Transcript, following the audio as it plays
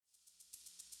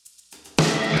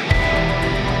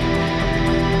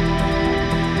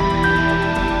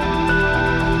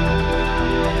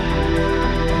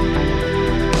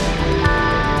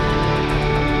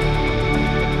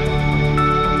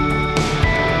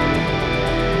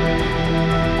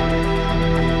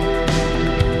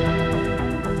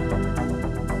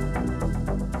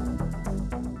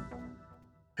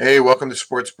Hey, welcome to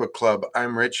Sportsbook Club.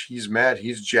 I'm Rich. He's Matt.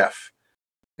 He's Jeff.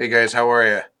 Hey, guys, how are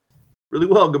you? Really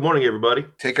well. Good morning, everybody.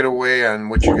 Take it away on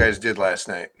what you guys did last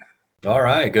night. All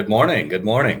right. Good morning. Good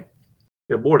morning.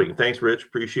 Good morning. Thanks, Rich.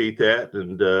 Appreciate that.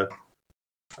 And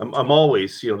I'm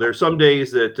always, there's some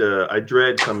days that I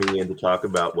dread coming in to talk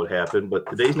about what happened, but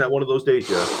today's not one of those days,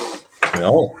 Jeff.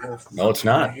 No, it's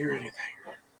not. I can't hear anything.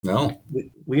 No.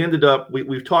 We ended up,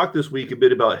 we've talked this week a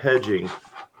bit about hedging,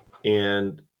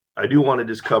 and I do want to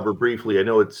just cover briefly. I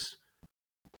know it's,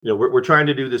 we're trying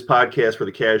to do this podcast for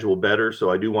the casual bettor,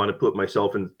 so I do want to put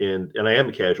myself in, and I am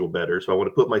a casual bettor, so I want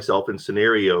to put myself in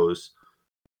scenarios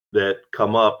that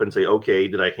come up and say, okay,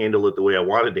 did I handle it the way I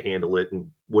wanted to handle it, and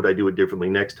would I do it differently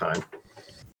next time?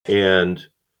 And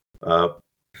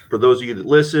for those of you that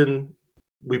listen,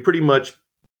 we pretty much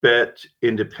bet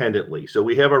independently. So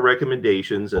we have our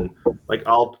recommendations, and like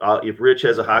I'll if Rich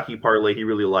has a hockey parlay he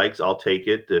really likes, I'll take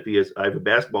it. If I have a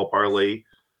basketball parlay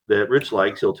that Rich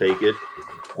likes, he'll take it.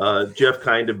 Jeff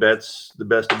kind of bets the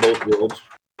best of both worlds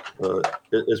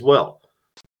as well.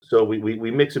 So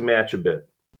we mix and match a bit.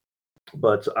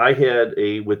 But I had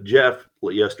with Jeff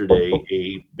yesterday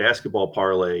a basketball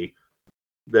parlay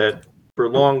that, for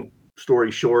long story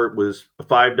short, was a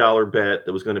 $5 bet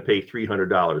that was going to pay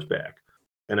 $300 back.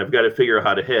 And I've got to figure out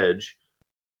how to hedge.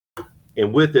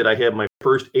 And with it, I had my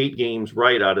first 8 games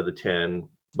right out of the 10,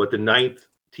 but the 9th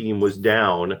team was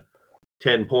down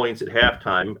 10 points at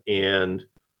halftime, and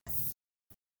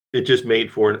it just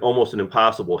made for almost an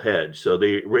impossible hedge. So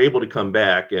they were able to come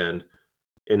back, and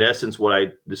in essence, what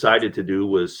I decided to do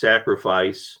was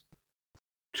sacrifice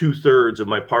 2/3 of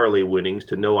my parlay winnings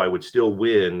to know I would still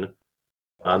win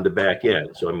on the back end.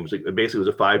 So it basically was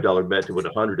a $5 bet to win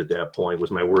 100 at that point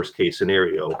was my worst case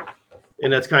scenario.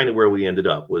 And that's kind of where we ended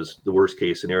up, was the worst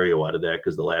case scenario out of that,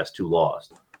 because the last 2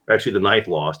 lost. Actually, the 9th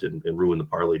lost and ruined the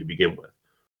parlay to begin with.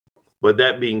 But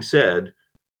that being said,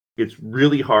 it's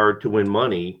really hard to win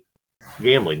money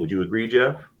gambling. Would you agree,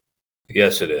 Jeff?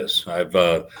 Yes, it is. I've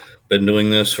been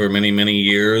doing this for many, many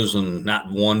years and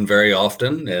not won very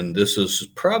often. And this is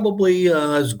probably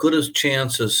as good a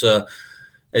chance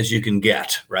as you can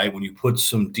get, right? When you put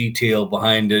some detail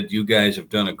behind it, you guys have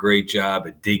done a great job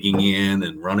at digging in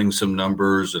and running some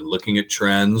numbers and looking at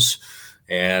trends.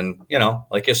 And,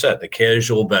 like I said, the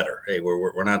casual bettor. Hey,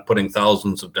 we're not putting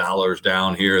thousands of dollars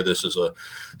down here. This is a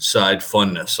side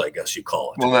funness, I guess you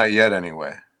call it. Well, not yet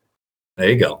anyway. There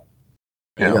you go.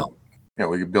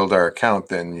 We could build our account,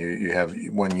 then you have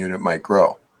one unit might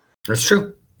grow. That's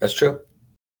true.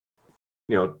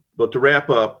 But to wrap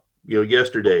up,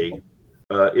 yesterday,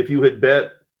 if you had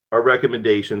bet our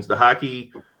recommendations, the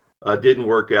hockey didn't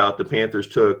work out. The Panthers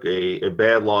took a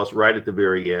bad loss right at the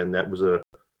very end. That was a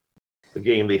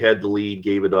game they had the lead,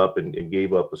 gave it up, and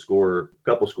gave up a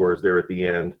couple scores there at the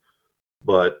end.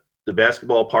 But the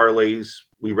basketball parlays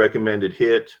we recommended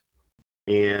hit.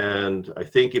 And I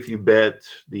think if you bet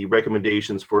the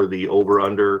recommendations for the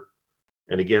over-under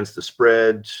and against the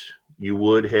spread, you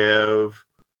would have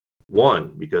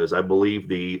won, because I believe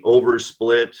the over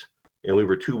split, and we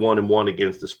were 2-1-1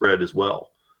 against the spread as well.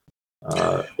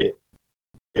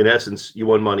 In essence, you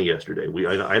won money yesterday.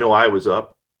 I know I was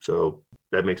up, so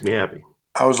that makes me happy.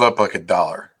 I was up like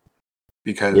 $1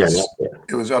 because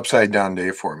it was upside down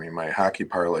day for me. My hockey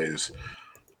parlays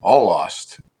all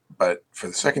lost, but for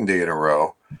the second day in a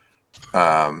row,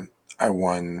 I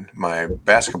won my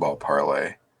basketball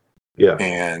parlay. Yeah,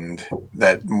 and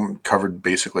that covered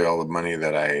basically all the money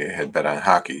that I had bet on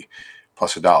hockey,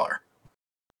 plus $1.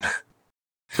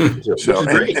 So,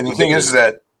 and the thing is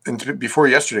that before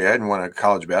yesterday, I hadn't won a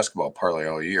college basketball parlay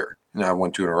all year. Now I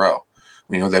won 2 in a row.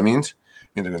 You know what that means?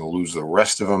 You're going to lose the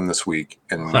rest of them this week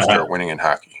and start winning in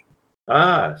hockey.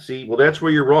 See, well, that's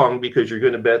where you're wrong, because you're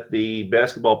going to bet the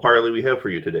basketball parlay we have for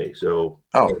you today. So,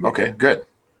 okay, good.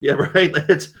 Yeah, right.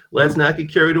 Let's not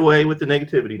get carried away with the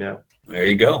negativity now. There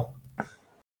you go.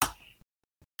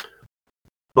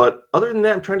 But other than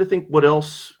that, I'm trying to think what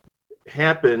else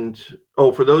happened.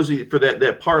 Oh, for those of you, for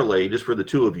that parlay, just for the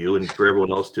 2 of you and for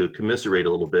everyone else to commiserate a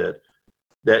little bit,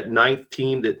 that 9th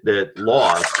team that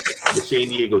lost, the San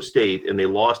Diego State, and they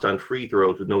lost on free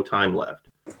throws with no time left.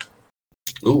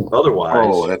 Ooh.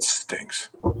 Otherwise, that stinks.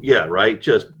 Yeah, right.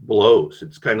 Just blows.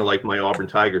 It's kind of like my Auburn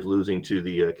Tigers losing to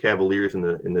the Cavaliers in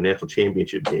the national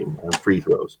championship game on free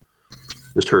throws.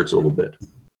 Just hurts a little bit.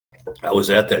 I was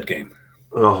at that game.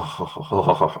 Oh,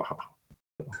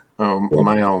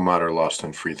 my alma mater lost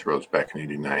on free throws back in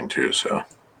 '89 too. So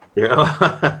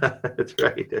yeah, that's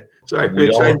right. Sorry,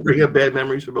 Rich, I bring up bad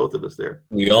memories for both of us there.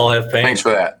 We all have pain. Thanks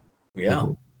for that. Yeah.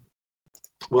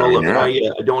 Well,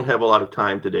 I don't have a lot of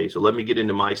time today, so let me get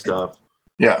into my stuff.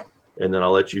 Yeah. And then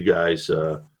I'll let you guys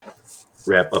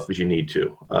wrap up as you need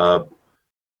to.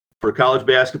 For college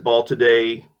basketball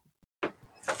today,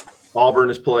 Auburn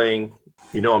is playing.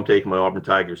 I'm taking my Auburn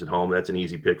Tigers at home. That's an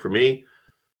easy pick for me.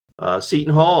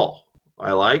 Seton Hall,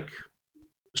 I like.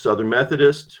 Southern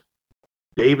Methodist,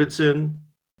 Davidson,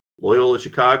 Loyola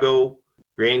Chicago,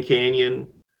 Grand Canyon,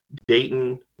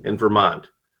 Dayton, and Vermont.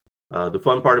 The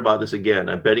fun part about this, again,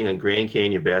 I'm betting on Grand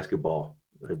Canyon basketball.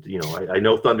 I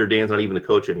know Thunder Dan's not even the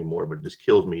coach anymore, but it just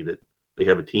kills me that they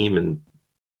have a team and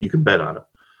you can bet on them.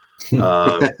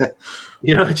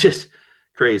 It's just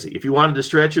crazy. If you wanted to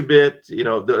stretch a bit,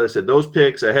 I said those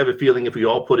picks, I have a feeling if we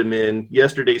all put them in,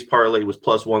 yesterday's parlay was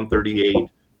plus 138.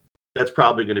 That's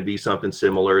probably going to be something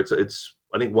similar. It's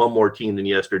I think one more team than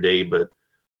yesterday, but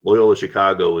Loyola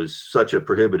Chicago is such a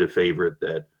prohibitive favorite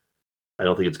that I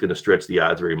don't think it's going to stretch the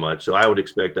odds very much. So I would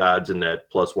expect odds in that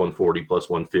plus 140, plus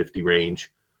 150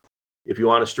 range. If you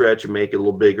want to stretch and make it a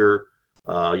little bigger,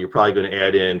 you're probably going to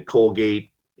add in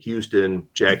Colgate, Houston,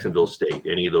 Jacksonville State,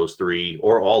 any of those three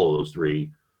or all of those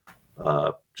three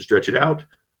to stretch it out.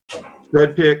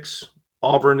 Spread picks,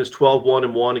 Auburn is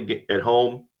 12-1-1 at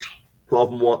home.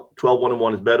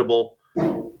 12-1-1 is bettable.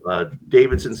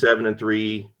 Davidson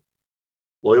 7-3.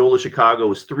 Loyola Chicago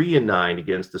is 3-9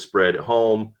 against the spread at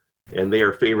home, and they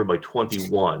are favored by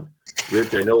 21.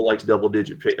 Rich, I know, likes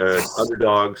double-digit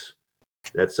underdogs.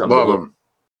 That's something. Love them.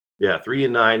 Yeah,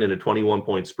 3-9 and a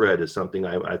 21-point spread is something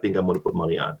I think I'm going to put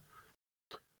money on.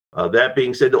 That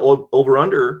being said, the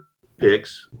over/under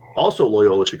picks, also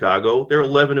Loyola Chicago, they're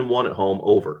 11-1 at home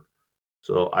over.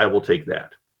 So I will take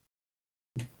that.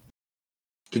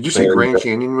 Did you say Grand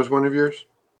Canyon was one of yours?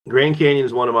 Grand Canyon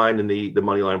is one of mine in the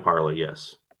Moneyline parlay,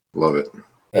 yes. Love it.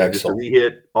 Excellent. Just to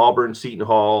re-hit, Auburn, Seton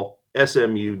Hall,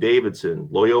 SMU, Davidson,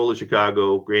 Loyola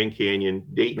Chicago, Grand Canyon,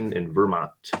 Dayton, and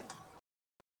Vermont.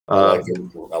 I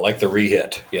like the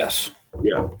re-hit, yes.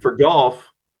 Yeah. For golf,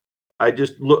 I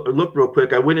just looked real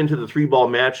quick. I went into the 3-ball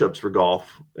matchups for golf,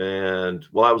 and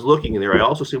while I was looking in there, I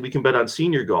also said we can bet on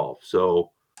senior golf.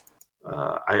 So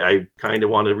I kind of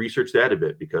want to research that a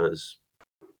bit because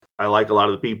I like a lot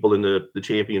of the people in the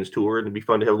Champions Tour, and it'd be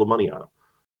fun to have a little money on them.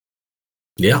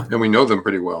 Yeah. And we know them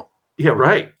pretty well. Yeah,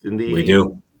 right. We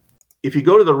do. If you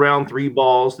go to the round 3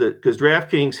 balls, because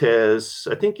DraftKings has,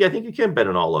 I think you can bet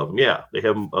on all of them. Yeah, they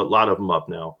have a lot of them up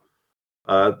now.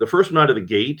 The first one out of the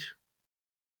gate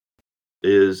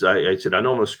is, I said, I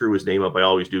know I'm going to screw his name up. I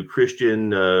always do.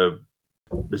 Christian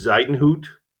Zeidenhout.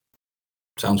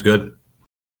 Sounds good.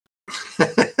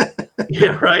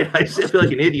 Yeah, right. I feel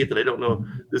like an idiot that I don't know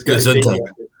this guy's name. And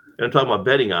I'm talking about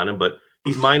betting on him, but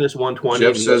he's minus 120.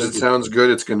 Jeff says it sounds good.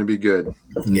 It's going to be good.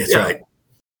 That's right.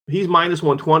 He's minus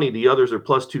 120. The others are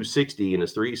plus 260 in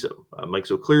his threesome.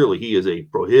 So clearly he is a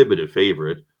prohibitive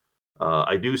favorite.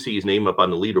 I do see his name up on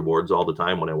the leaderboards all the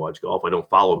time when I watch golf. I don't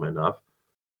follow him enough.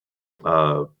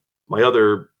 My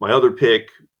other pick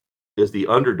is the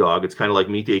underdog. It's kind of like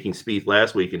me taking Spieth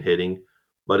last week and hitting,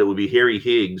 but it would be Harry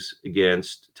Higgs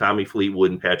against Tommy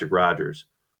Fleetwood and Patrick Rogers.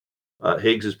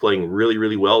 Higgs is playing really,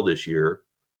 really well this year.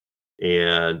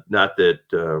 And not that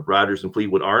Rogers and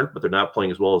Fleetwood aren't, but they're not playing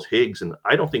as well as Higgs. And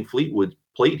I don't think Fleetwood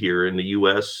played here in the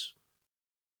U.S.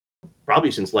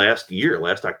 probably since last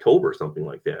October, something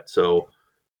like that. So,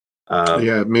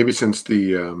 maybe since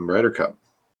the Ryder Cup,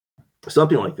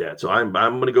 something like that. So I'm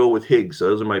going to go with Higgs. So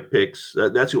those are my picks.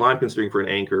 That's who I'm considering for an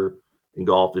anchor in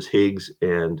golf is Higgs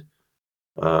and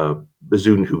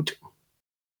Bezuidenhout,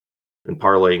 and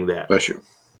parlaying that. Bless you.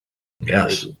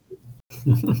 Yes.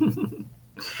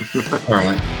 All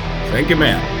right. Thank you,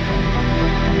 man.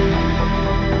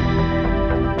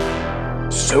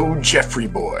 So, Jeffrey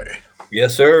boy.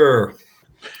 Yes, sir.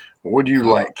 What do you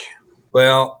like?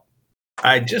 Well,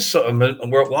 I just saw,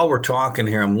 while we're talking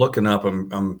here, I'm looking up.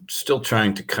 I'm still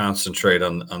trying to concentrate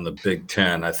on the Big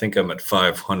Ten. I think I'm at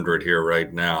 500 here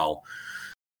right now.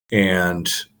 And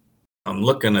I'm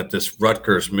looking at this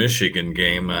Rutgers-Michigan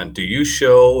game. Do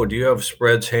you have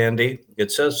spreads handy?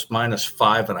 It says minus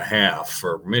 5.5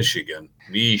 for Michigan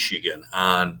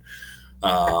on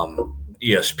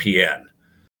ESPN.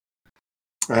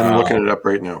 I'm looking it up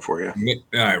right now for you.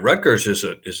 All right, Rutgers is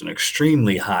an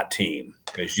extremely hot team,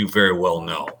 as you very well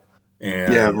know.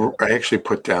 And yeah, I actually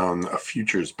put down a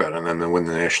futures bet on them to win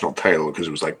the national title because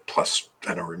it was like plus,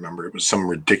 I don't remember. It was some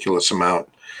ridiculous amount.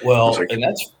 Well, and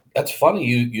that's funny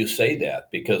you say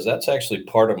that, because that's actually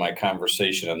part of my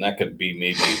conversation, and that could be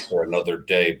maybe for another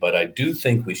day. But I do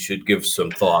think we should give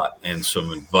some thought and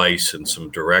some advice and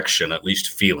some direction, at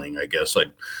least feeling, I guess. I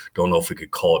don't know if we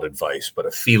could call it advice, but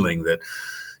a feeling that,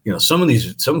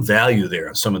 some value there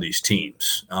in some of these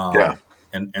teams.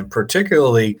 And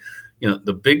particularly,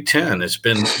 the Big Ten has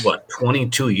been,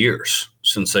 22 years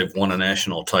since they've won a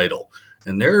national title.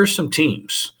 And there are some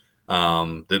teams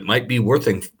that might be worth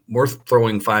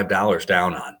throwing $5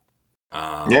 down on.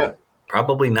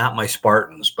 Probably not my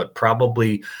Spartans, but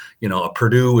probably, a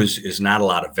Purdue is not a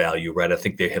lot of value, right? I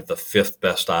think they have the 5th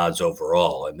best odds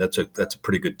overall, and that's a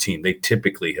pretty good team. They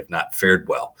typically have not fared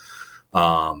well.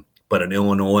 But an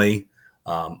Illinois,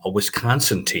 a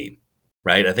Wisconsin team,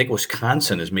 right? I think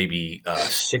Wisconsin is maybe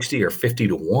 60 or 50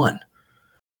 to 1.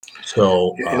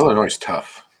 So Illinois is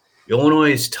tough.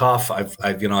 Illinois is tough.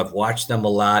 I've watched them a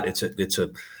lot. It's a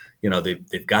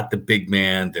they've got the big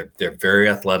man. They're very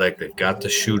athletic. They've got the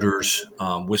shooters.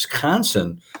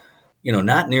 Wisconsin,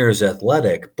 not near as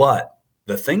athletic, but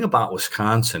the thing about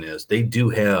Wisconsin is they do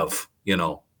have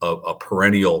a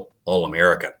perennial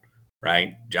All-American,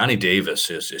 right? Johnny Davis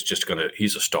is just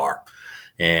he's a star,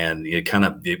 and you kind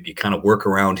of work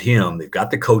around him. They've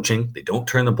got the coaching. They don't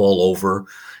turn the ball over,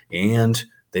 and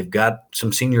they've got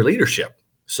some senior leadership.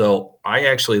 So I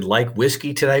actually like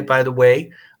Whiskey tonight, by the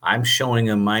way. I'm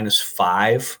showing a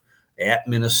 -5 at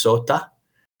Minnesota.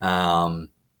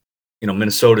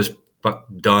 Minnesota's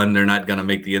done. They're not going to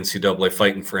make the NCAA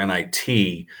fighting for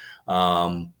NIT.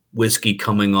 Whiskey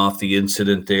coming off the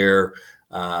incident there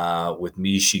with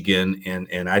Michigan,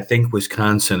 and I think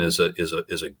Wisconsin is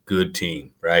a good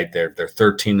team, right? They're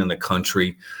 13 in the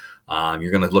country.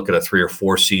 You're going to look at a 3 or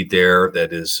 4 seed there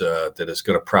that is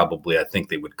going to probably, I think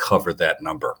they would cover that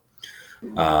number.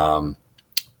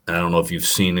 I don't know if you've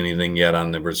seen anything yet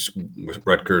on the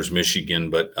Rutgers, Michigan,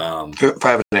 but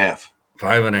 5.5.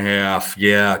 5.5.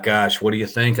 Yeah, gosh, what do you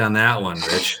think on that one,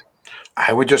 Rich?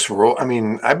 I would just roll. I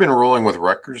mean, I've been rolling with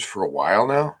Rutgers for a while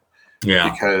now.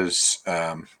 Yeah, because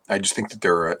I just think that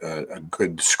they're a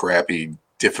good, scrappy,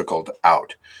 difficult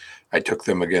out. I took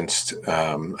them against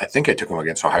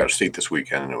Ohio State this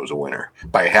weekend, and it was a winner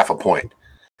by 0.5 point.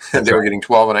 They were getting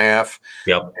 12.5.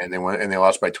 Yep. And they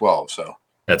lost by 12. So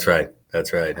that's right.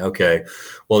 Okay.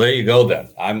 Well, there you go then.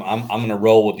 I'm going to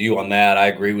roll with you on that. I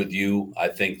agree with you. I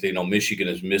think Michigan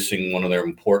is missing one of their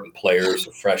important players,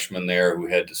 a freshman there who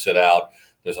had to sit out.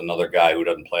 There's another guy who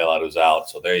doesn't play a lot who's out.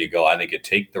 So there you go. I think you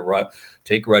take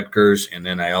Rutgers, and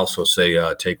then I also say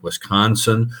take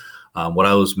Wisconsin. What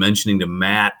I was mentioning to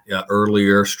Matt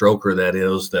earlier, Stroker, that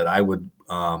is, that I would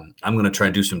I'm going to try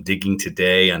and do some digging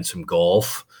today on some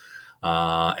golf,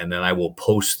 and then I will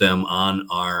post them on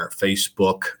our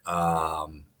Facebook.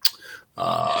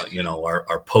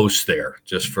 Our posts there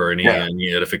just for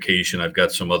any edification. I've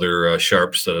got some other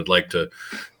sharps that I'd like to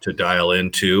dial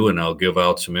into, and I'll give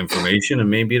out some information, and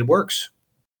maybe it works.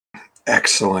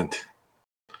 Excellent.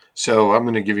 So I'm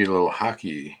going to give you a little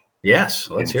hockey. Yes,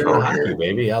 let's hear the hockey,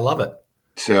 baby. I love it.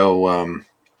 So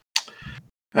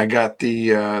I got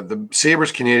the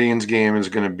Sabres Canadiens game is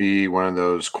going to be one of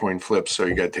those coin flips, so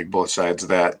you got to take both sides of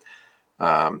that.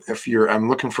 I'm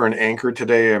looking for an anchor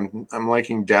today. I'm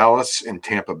liking Dallas and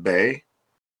Tampa Bay.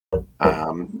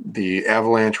 The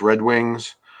Avalanche Red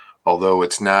Wings, although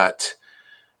it's not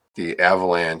the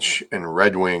Avalanche and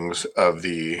Red Wings of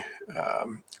the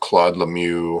Claude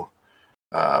Lemieux,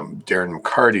 Darren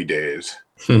McCarty days.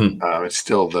 It's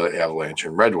still the Avalanche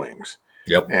and Red Wings.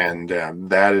 Yep. And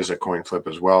that is a coin flip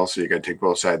as well. So you got to take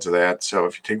both sides of that. So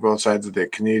if you take both sides of the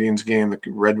Canadiens game, the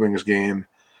Red Wings game,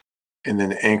 and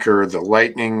then anchor the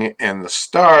Lightning and the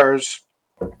Stars,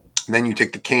 then you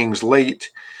take the Kings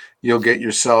late, you'll get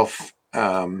yourself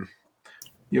some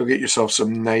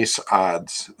nice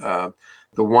odds. The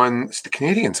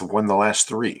Canadiens have won the last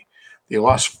 3. They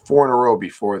lost 4 in a row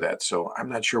before that. So I'm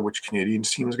not sure which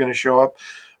Canadiens team is going to show up,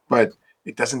 but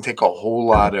it doesn't take a whole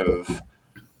lot of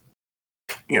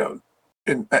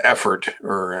effort,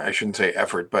 or I shouldn't say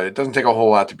effort, but it doesn't take a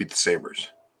whole lot to beat the Sabres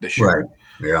this year. Right.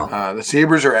 Yeah. The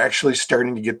Sabres are actually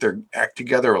starting to get their act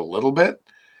together a little bit.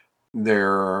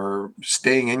 They're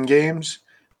staying in games.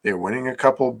 They're winning a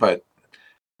couple, but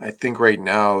I think right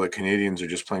now the Canadiens are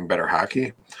just playing better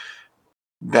hockey.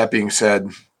 That being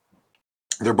said,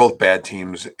 they're both bad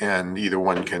teams, and either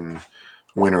one can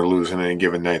win or lose on any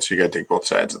given night, so you got to take both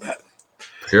sides of that.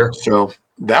 Sure. So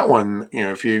that one,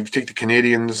 if you take the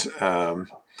Canadiens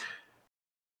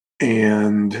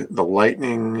and the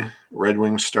Lightning, Red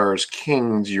Wings, Stars,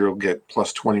 Kings, you'll get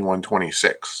plus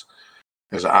 21-26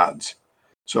 as odds.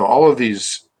 So all of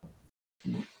these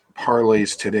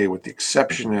parlays today, with the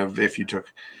exception of if you took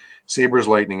Sabres,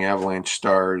 Lightning, Avalanche,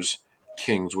 Stars,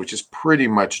 Kings, which is pretty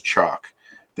much chalk,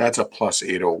 that's a plus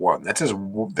 801.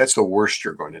 That's the worst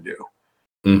you're going to do.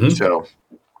 Mm-hmm. So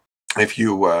if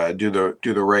you do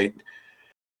the right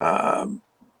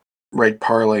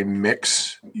parlay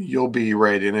mix, you'll be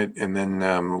right in it. And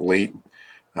then late,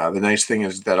 the nice thing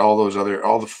is that all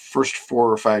the first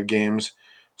 4 or 5 games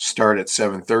start at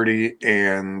 7:30,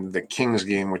 and the Kings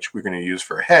game, which we're going to use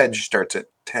for a hedge, starts at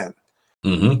 10.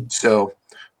 Mm-hmm. So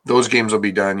those games will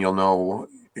be done. You'll know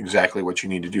exactly what you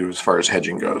need to do as far as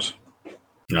hedging goes.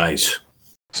 Nice.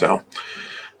 So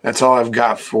that's all I've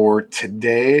got for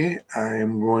today.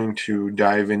 I'm going to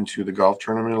dive into the golf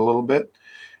tournament a little bit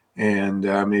and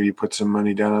maybe put some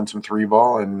money down on some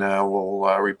 3-ball, and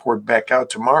we'll report back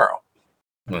out tomorrow.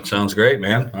 That sounds great,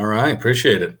 man. All right.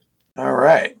 Appreciate it. All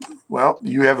right. Well,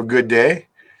 you have a good day.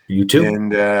 You too.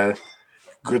 And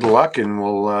good luck, and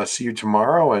we'll see you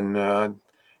tomorrow and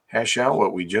hash out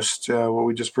what we just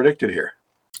predicted here.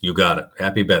 You got it.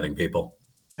 Happy betting, people.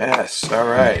 Yes. All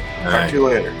right. Talk to you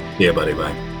later. Yeah, buddy.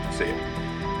 Bye. See you.